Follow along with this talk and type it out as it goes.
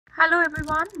Hello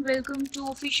everyone, welcome to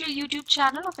official YouTube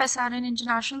channel of SRN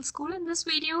International School. In this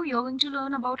video, you're going to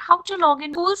learn about how to log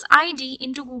in school's ID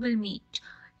into Google Meet.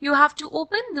 You have to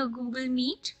open the Google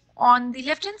Meet. On the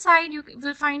left hand side, you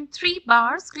will find 3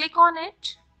 bars. Click on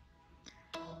it.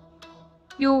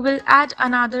 You will add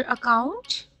another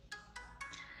account.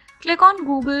 Click on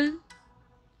Google.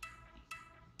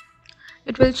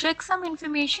 It will check some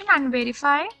information and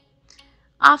verify.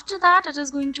 After that, it is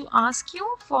going to ask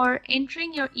you for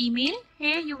entering your email.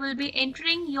 Here you will be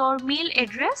entering your mail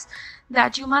address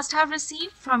that you must have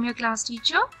received from your class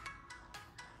teacher.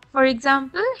 For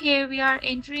example, here we are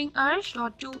entering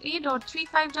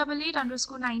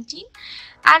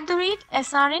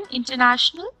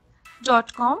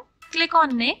arsh.2a.35019@srninternational.com. Click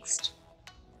on next.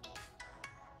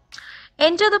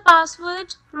 Enter the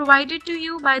password provided to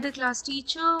you by the class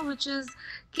teacher, which is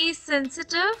case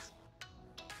sensitive.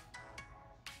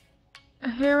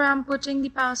 Here I am putting the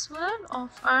password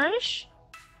of Arsh.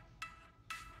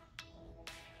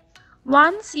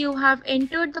 Once you have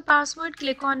entered the password,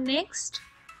 click on next.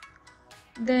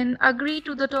 Then agree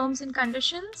to the terms and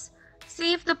conditions.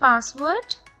 Save the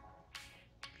password.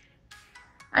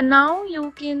 And now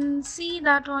you can see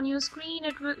that on your screen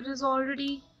it is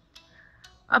already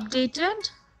updated.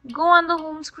 Go on the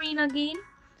home screen again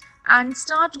and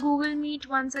start Google Meet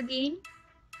once again.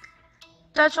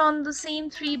 Touch on the same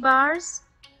 3 bars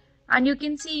and you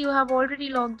can see you have already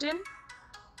logged in.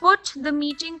 Put the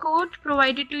meeting code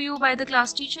provided to you by the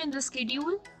class teacher in the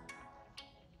schedule.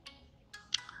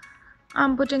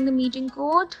 I'm putting the meeting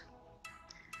code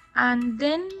and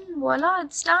then voila,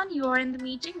 it's done. You are in the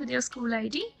meeting with your school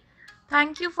ID.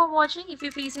 Thank you for watching. If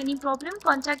you face any problem,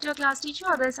 contact your class teacher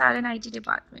or the SRN IT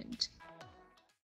department.